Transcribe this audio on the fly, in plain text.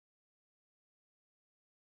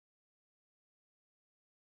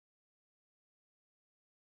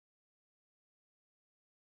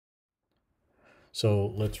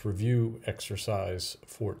So let's review exercise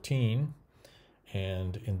 14.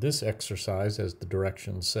 And in this exercise, as the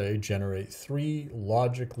directions say, generate 3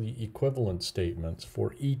 logically equivalent statements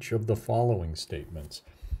for each of the following statements.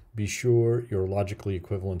 Be sure your logically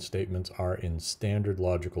equivalent statements are in standard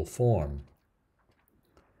logical form.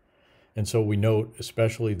 And so we note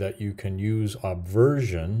especially that you can use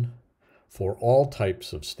obversion for all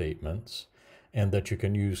types of statements, and that you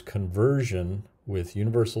can use conversion with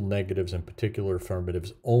universal negatives and particular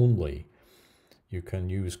affirmatives only. You can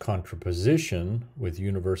use contraposition with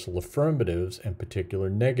universal affirmatives and particular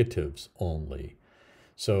negatives only.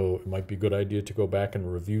 So it might be a good idea to go back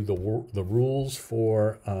and review the rules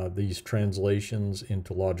for these translations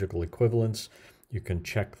into logical equivalence. You can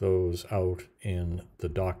check those out in the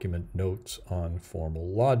document notes on formal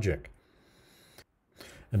logic.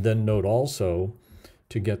 And then note also,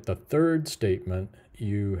 to get the third statement,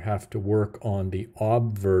 you have to work on the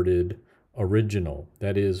obverted original.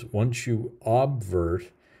 That is, once you obvert,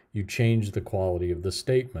 you change the quality of the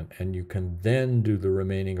statement, and you can then do the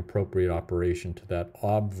remaining appropriate operation to that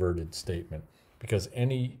obverted statement, because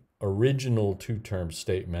any original two-term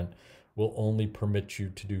statement will only permit you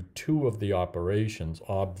to do 2 of the operations,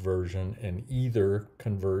 obversion and either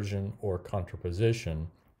conversion or contraposition.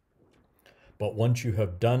 But once you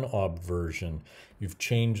have done obversion, you've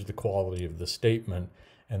changed the quality of the statement,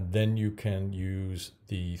 and then you can use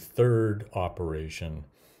the third operation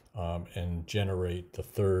and generate the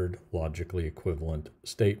third logically equivalent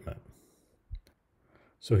statement.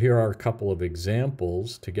 So here are a couple of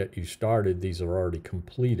examples to get you started. These are already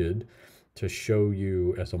completed to show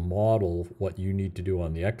you as a model what you need to do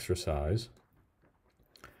on the exercise.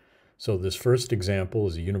 So this first example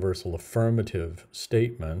is a universal affirmative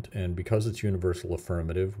statement, and because it's universal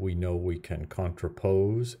affirmative, we know we can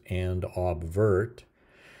contrapose and obvert.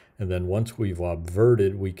 And then once we've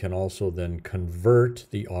obverted, we can also then convert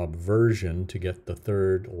the obversion to get the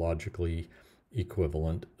third logically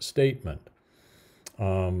equivalent statement.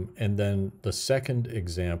 And then the second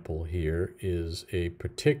example here is a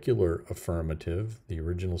particular affirmative. The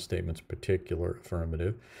original statement's particular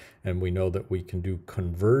affirmative. And we know that we can do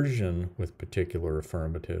conversion with particular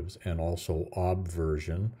affirmatives and also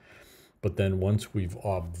obversion. But then once we've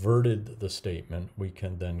obverted the statement, we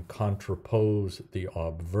can then contrapose the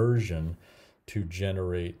obversion to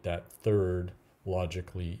generate that third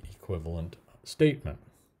logically equivalent statement.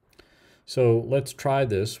 So let's try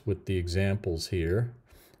this with the examples here,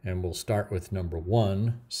 and we'll start with number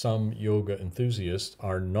 1. Some yoga enthusiasts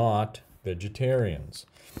are not vegetarians.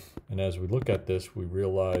 And as we look at this, we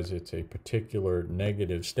realize it's a particular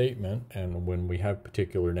negative statement, and when we have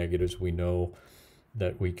particular negatives, we know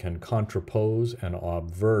that we can contrapose and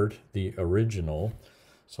obvert the original.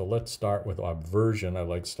 So let's start with obversion. I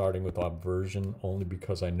like starting with obversion only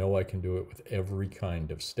because I know I can do it with every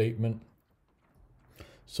kind of statement.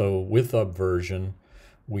 So with obversion,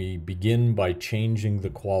 we begin by changing the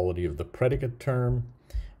quality of the predicate term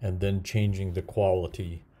and then changing the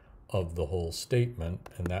quality of the whole statement.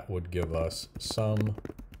 And that would give us some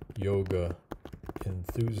yoga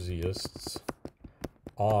enthusiasts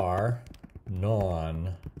are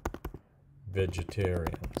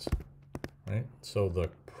non-vegetarians, right? So the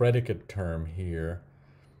predicate term here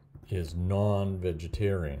is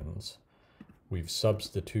non-vegetarians. We've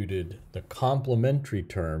substituted the complementary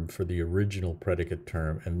term for the original predicate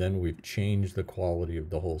term, and then we've changed the quality of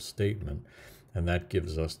the whole statement, and that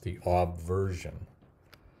gives us the obversion.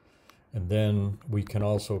 And then we can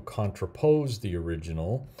also contrapose the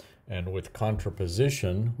original, and with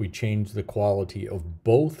contraposition, we change the quality of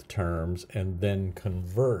both terms and then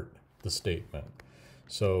convert the statement.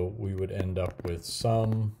 So we would end up with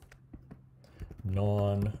some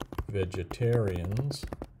non-vegetarians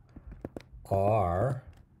are,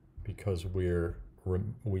 because we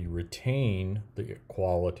retain the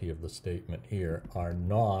quality of the statement here, are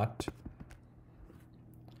not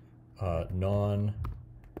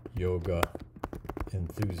non-yoga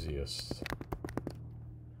enthusiasts.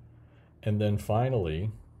 And then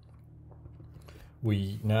finally,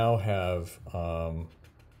 we now have,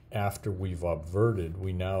 after we've obverted,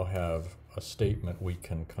 we now have a statement we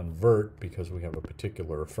can convert because we have a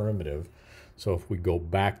particular affirmative. So if we go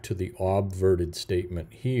back to the obverted statement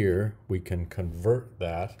here, we can convert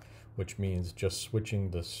that, which means just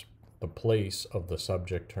switching the place of the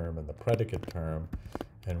subject term and the predicate term,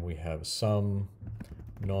 and we have some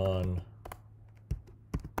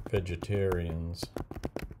non-vegetarians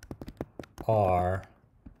are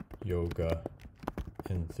yoga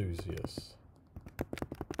enthusiasts.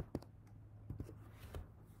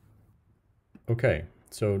 Okay,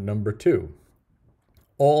 so number 2.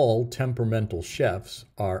 all temperamental chefs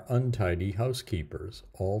are untidy housekeepers.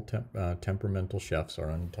 All temperamental chefs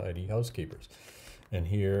are untidy housekeepers. And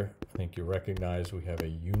here, I think you recognize we have a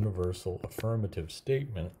universal affirmative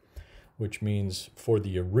statement, which means for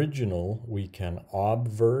the original, we can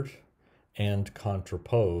obvert and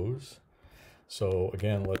contrapose. So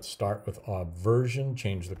again, let's start with obversion,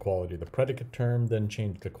 change the quality of the predicate term, then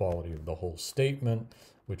change the quality of the whole statement,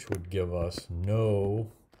 which would give us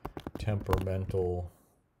no temperamental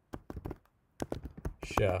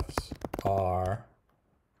chefs are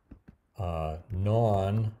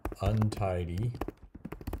non-untidy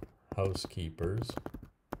housekeepers.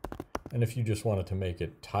 And if you just wanted to make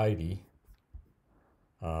it tidy,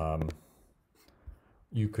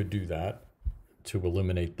 you could do that to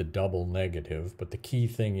eliminate the double negative, but the key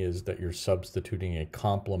thing is that you're substituting a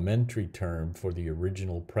complementary term for the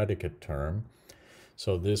original predicate term.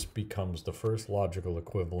 So this becomes the first logical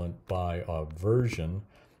equivalent by obversion.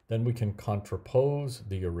 Then we can contrapose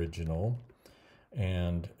the original.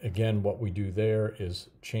 And again, what we do there is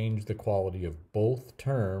change the quality of both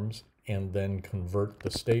terms and then convert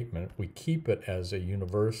the statement. We keep it as a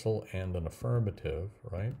universal and an affirmative,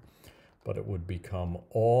 right? But it would become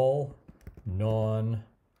all non-untidy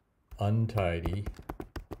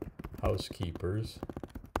housekeepers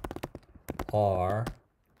are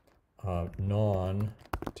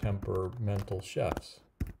non-temperamental chefs.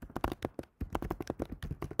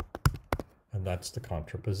 And that's the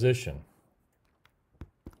contraposition.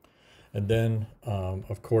 And then,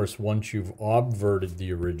 of course, once you've obverted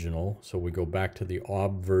the original, so we go back to the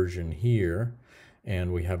obversion here,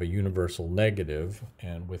 and we have a universal negative,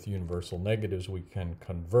 and with universal negatives we can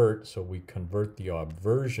convert, so we convert the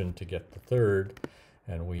obversion to get the third,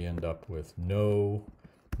 and we end up with no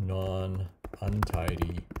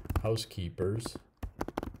non-untidy housekeepers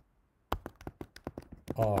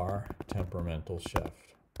are temperamental chefs.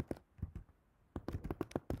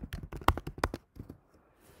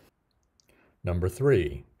 Number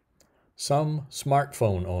 3, some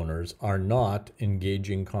smartphone owners are not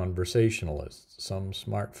engaging conversationalists. Some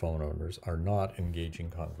smartphone owners are not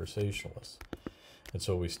engaging conversationalists. And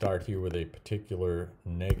so we start here with a particular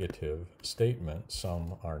negative statement.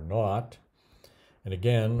 Some are not. And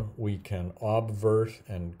again, we can obvert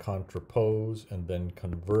and contrapose and then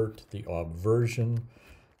convert the obversion.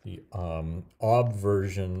 The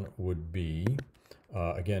obversion would be,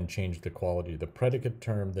 again, change the quality of the predicate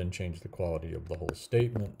term, then change the quality of the whole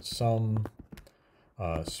statement. Some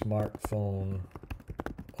smartphone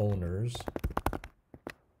owners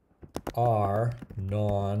are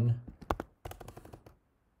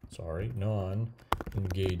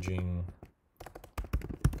non-engaging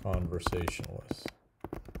conversationalists.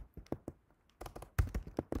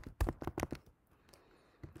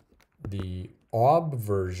 The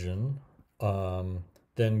obversion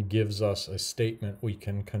then gives us a statement we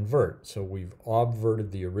can convert. So we've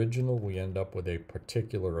obverted the original, we end up with a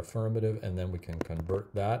particular affirmative, and then we can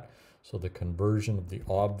convert that. So the conversion of the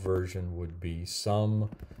obversion would be some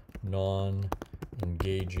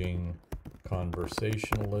non-engaging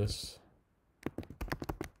conversationalists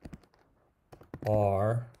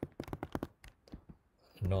are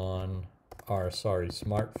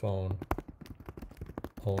smartphone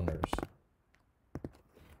owners.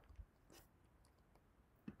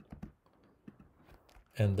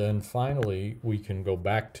 And then finally, we can go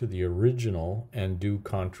back to the original and do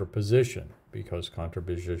contraposition, because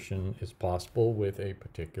contraposition is possible with a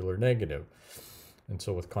particular negative. And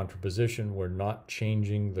so with contraposition, we're not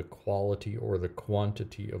changing the quality or the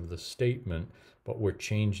quantity of the statement, but we're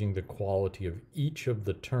changing the quality of each of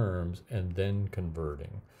the terms and then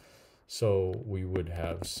converting. So we would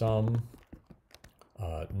have some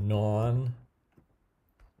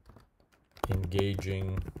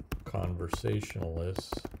non-engaging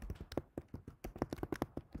conversationalists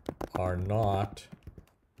are not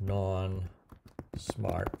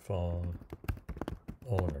non-smartphone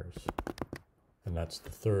owners. And that's the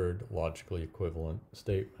third logically equivalent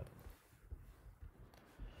statement.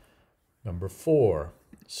 Number 4,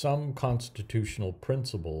 some constitutional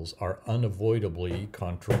principles are unavoidably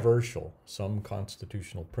controversial. Some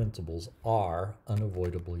constitutional principles are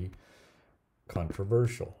unavoidably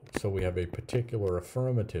controversial. So we have a particular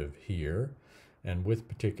affirmative here, and with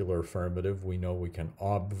particular affirmative we know we can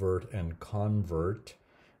obvert and convert,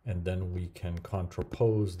 and then we can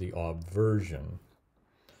contrapose the obversion.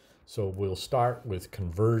 So we'll start with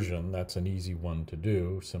conversion. That's an easy one to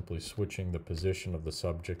do, simply switching the position of the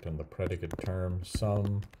subject and the predicate term.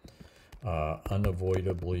 Some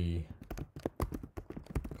unavoidably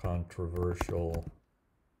controversial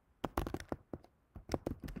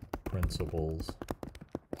principles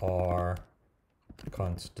are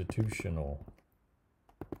constitutional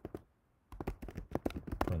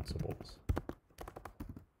principles.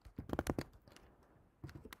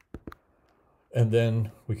 And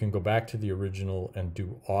then we can go back to the original and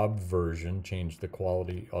do obversion, change the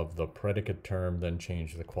quality of the predicate term, then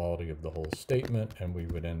change the quality of the whole statement, and we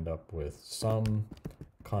would end up with some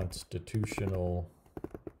constitutional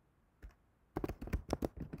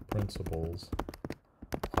principles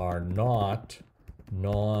are not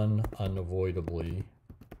non-unavoidably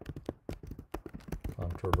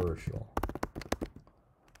controversial.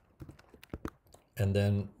 And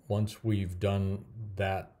then once we've done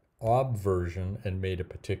that obversion and made a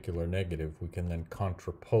particular negative, we can then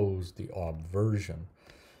contrapose the obversion,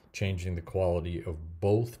 changing the quality of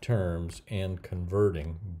both terms and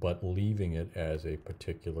converting, but leaving it as a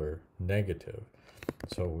particular negative.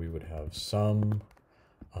 So we would have some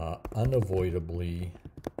unavoidably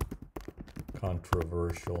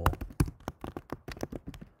controversial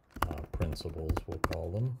principles, we'll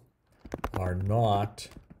call them, are not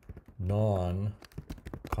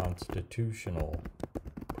non-constitutional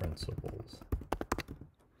principles.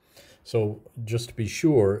 So just to be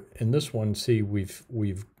sure, in this one, see, we've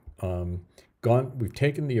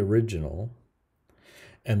taken the original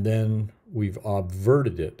and then we've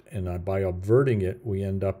obverted it, and by obverting it we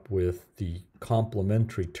end up with the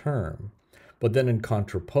complementary term. But then in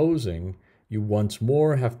contraposing, you once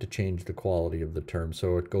more have to change the quality of the term,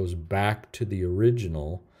 so it goes back to the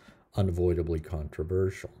original unavoidably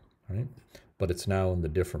controversial, right? But it's now in the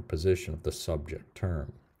different position of the subject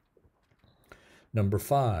term. Number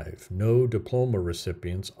 5, no diploma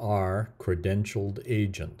recipients are credentialed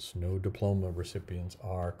agents. No diploma recipients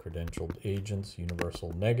are credentialed agents,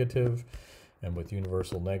 universal negative. And with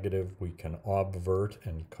universal negative, we can obvert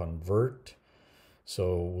and convert.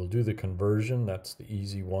 So we'll do the conversion. That's the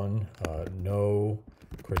easy one. No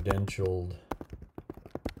credentialed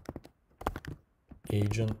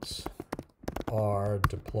agents are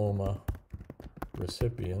diploma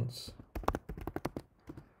recipients.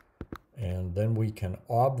 And then we can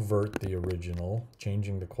obvert the original,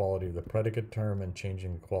 changing the quality of the predicate term and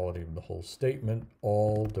changing the quality of the whole statement.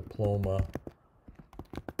 All diploma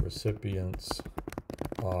recipients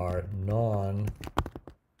are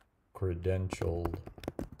non-credentialed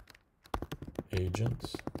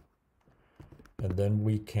agents. And then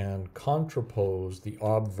we can contrapose the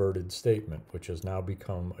obverted statement, which has now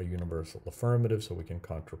become a universal affirmative, so we can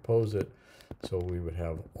contrapose it. So we would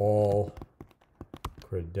have all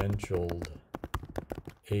credentialed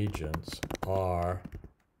agents are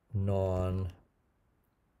non-diploma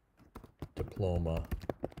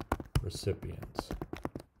recipients.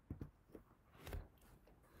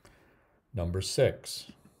 Number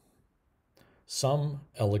 6, some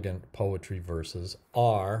elegant poetry verses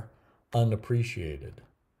are unappreciated.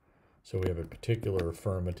 So we have a particular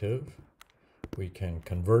affirmative. We can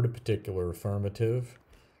convert a particular affirmative.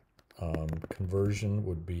 Conversion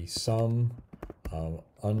would be some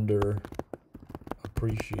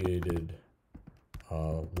underappreciated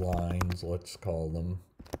lines, let's call them,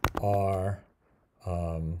 are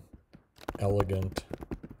elegant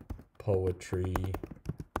poetry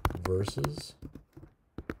verses.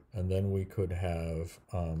 And then we could have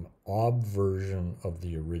obversion of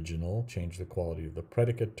the original, change the quality of the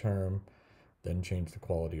predicate term, then change the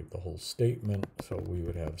quality of the whole statement. So we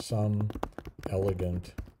would have some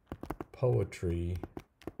elegant poetry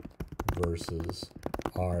verses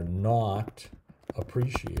are not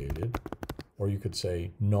appreciated, or you could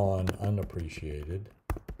say non-unappreciated.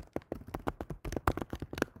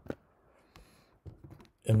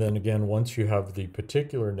 And then again, once you have the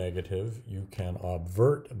particular negative, you can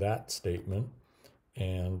obvert that statement,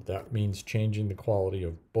 and that means changing the quality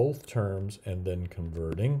of both terms and then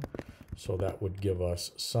converting. So that would give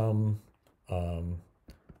us some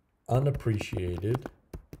unappreciated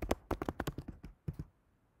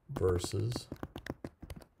verses,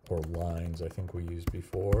 or lines, I think we used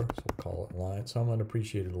before, so we'll call it lines. Some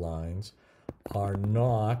unappreciated lines are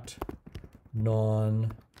not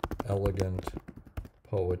non-elegant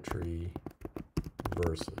poetry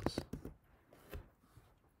verses.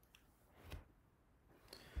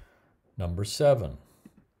 Number 7,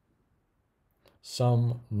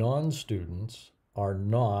 some non-students are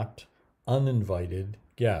not uninvited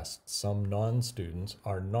guests. Some non-students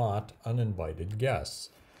are not uninvited guests.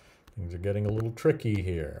 Things are getting a little tricky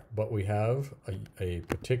here, but we have a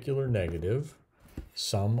particular negative.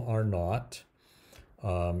 Some are not,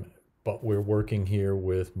 but we're working here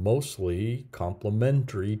with mostly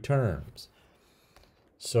complementary terms.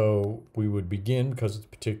 So we would begin, because it's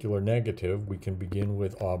particular negative, we can begin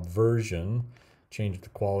with obversion, change the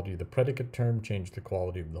quality of the predicate term, change the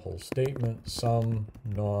quality of the whole statement. Some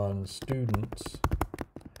non-students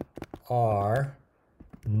are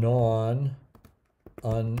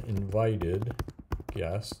non-uninvited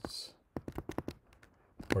guests,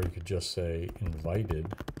 or you could just say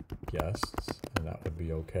invited guests, and that would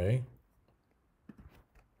be okay.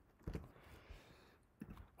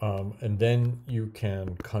 And then you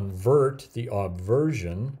can convert the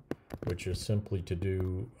obversion, which is simply to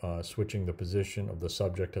do switching the position of the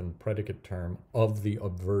subject and predicate term of the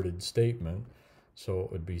obverted statement. So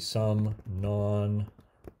it would be some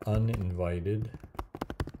non-uninvited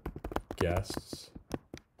guests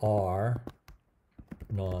are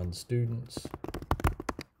non-students.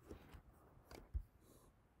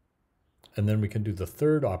 And then we can do the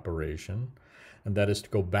third operation, and that is to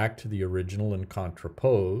go back to the original and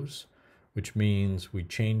contrapose, which means we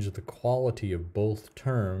change the quality of both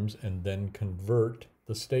terms and then convert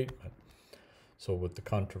the statement. So with the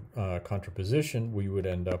contraposition, we would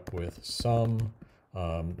end up with some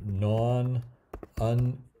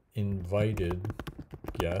non-uninvited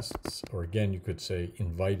guests, or again, you could say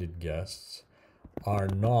invited guests, are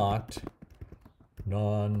not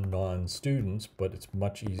non-students, but it's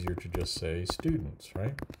much easier to just say students,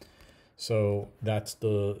 right? So that's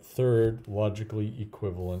the third logically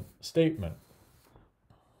equivalent statement.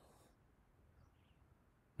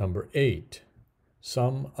 Number 8,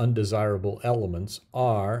 some undesirable elements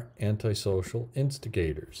are antisocial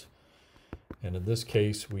instigators. And in this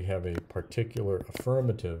case, we have a particular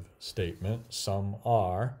affirmative statement, some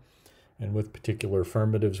are. And with particular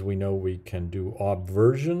affirmatives, we know we can do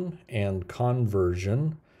obversion and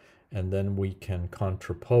conversion, and then we can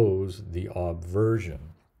contrapose the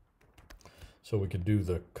obversion. So we could do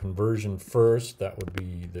the conversion first. That would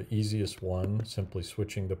be the easiest one, simply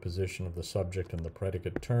switching the position of the subject and the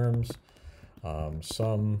predicate terms.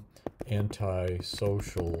 Some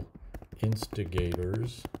antisocial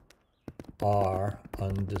instigators are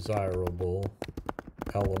undesirable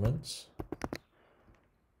elements.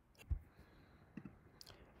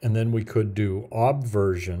 And then we could do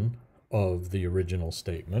obversion of the original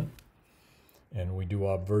statement. And we do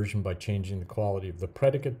obversion by changing the quality of the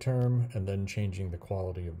predicate term and then changing the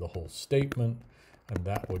quality of the whole statement. And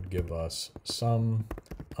that would give us some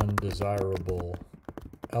undesirable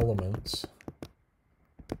elements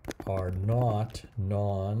are not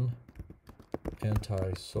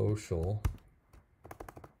non-antisocial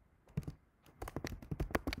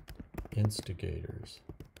instigators.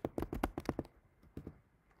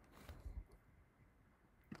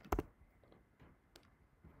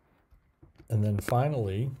 And then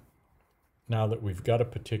finally, now that we've got a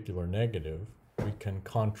particular negative, we can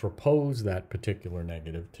contrapose that particular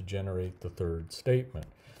negative to generate the third statement.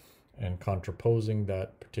 And contraposing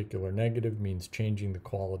that particular negative means changing the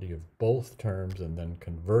quality of both terms and then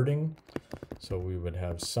converting. So we would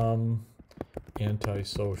have some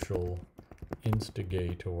antisocial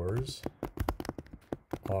instigators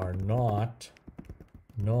are not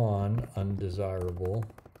non-undesirable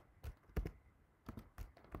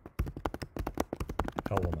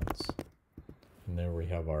elements. And there we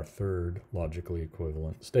have our third logically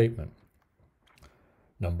equivalent statement.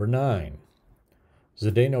 Number 9.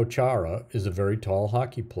 Zdeno Chara is a very tall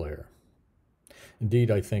hockey player.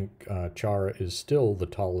 Indeed, I think Chara is still the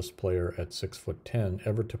tallest player at 6'10"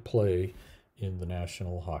 ever to play in the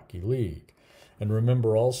National Hockey League. And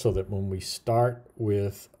remember also that when we start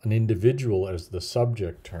with an individual as the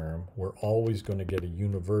subject term, we're always going to get a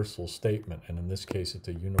universal statement. And in this case, it's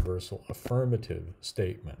a universal affirmative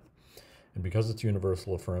statement. And because it's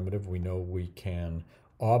universal affirmative, we know we can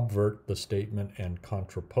obvert the statement and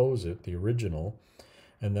contrapose it, the original.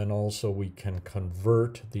 And then also we can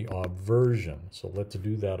convert the obversion. So let's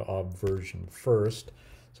do that obversion first.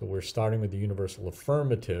 So we're starting with the universal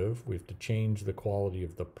affirmative. We have to change the quality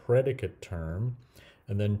of the predicate term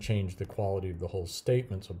and then change the quality of the whole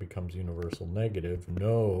statement so it becomes universal negative.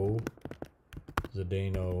 No,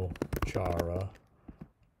 Zdeno Chara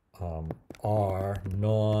are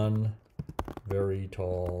non-very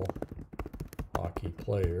tall hockey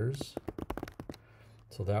players.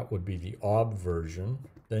 So that would be the obversion.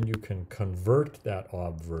 Then you can convert that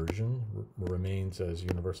obversion, remains as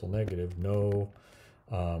universal negative. No,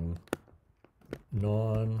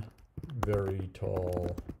 non-very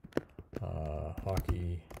tall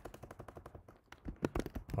hockey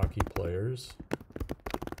players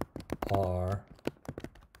are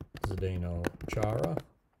Zdeno Chara.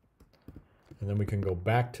 And then we can go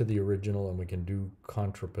back to the original and we can do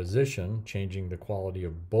contraposition, changing the quality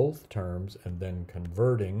of both terms and then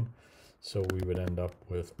converting. So we would end up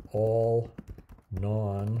with all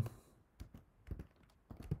non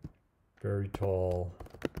very tall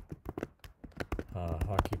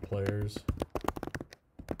hockey players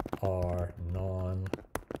are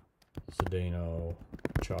non-Zdeno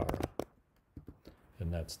Chara.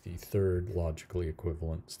 And that's the third logically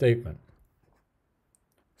equivalent statement.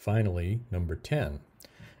 Finally, number 10.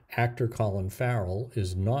 Actor Colin Farrell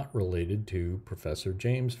is not related to Professor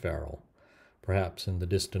James Farrell. Perhaps in the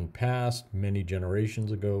distant past, many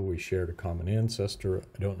generations ago, we shared a common ancestor.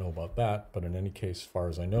 I don't know about that, but in any case, as far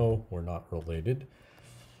as I know, we're not related.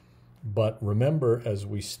 But remember, as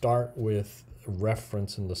we start with a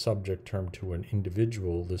reference in the subject term to an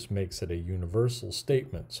individual, this makes it a universal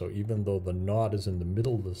statement. So even though the not is in the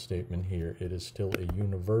middle of the statement here, it is still a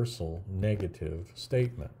universal negative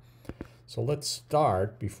statement. So let's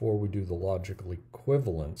start, before we do the logical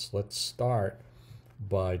equivalence, let's start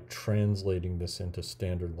by translating this into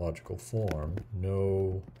standard logical form.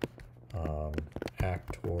 No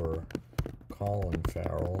actor Colin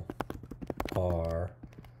Farrell are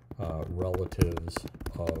relatives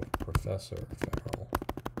of Professor Farrell.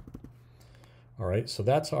 All right, so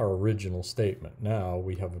that's our original statement. Now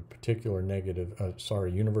we have a particular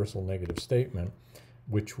universal negative statement,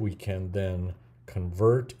 which we can then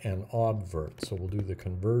convert and obvert. So we'll do the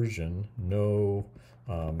conversion. No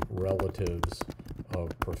relatives of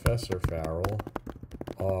Professor Farrell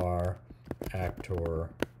are actor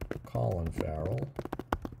Colin Farrell.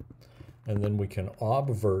 And then we can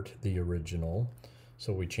obvert the original.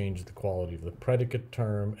 So we change the quality of the predicate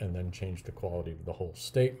term and then change the quality of the whole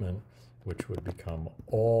statement, which would become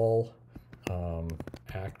all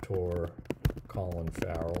actor Colin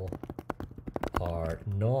Farrell are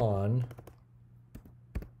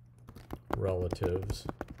non-relatives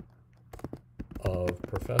of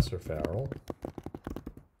Professor Farrell.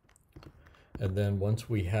 And then once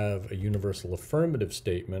we have a universal affirmative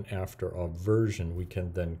statement after obversion, we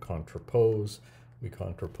can then contrapose. We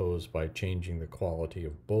contrapose by changing the quality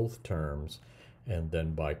of both terms and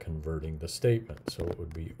then by converting the statement. So it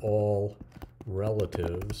would be all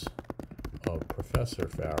relatives of Professor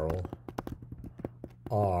Farrell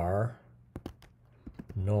are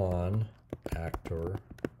non-actor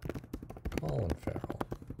Colin Farrell.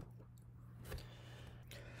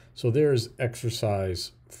 So there's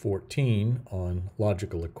exercise 14 on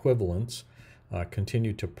logical equivalence.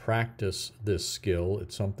 Continue to practice this skill.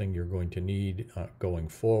 It's something you're going to need going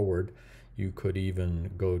forward. You could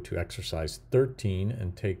even go to exercise 13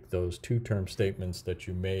 and take those two-term statements that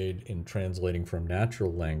you made in translating from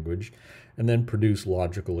natural language and then produce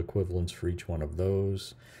logical equivalents for each one of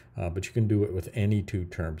those. But you can do it with any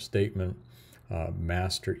two-term statement.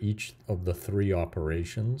 Master each of the three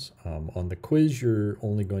operations. On the quiz, you're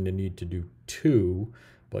only going to need to do two,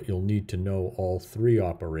 but you'll need to know all three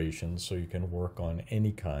operations so you can work on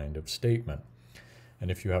any kind of statement. And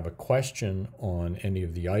if you have a question on any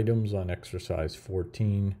of the items on exercise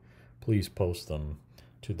 14, please post them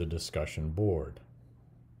to the discussion board.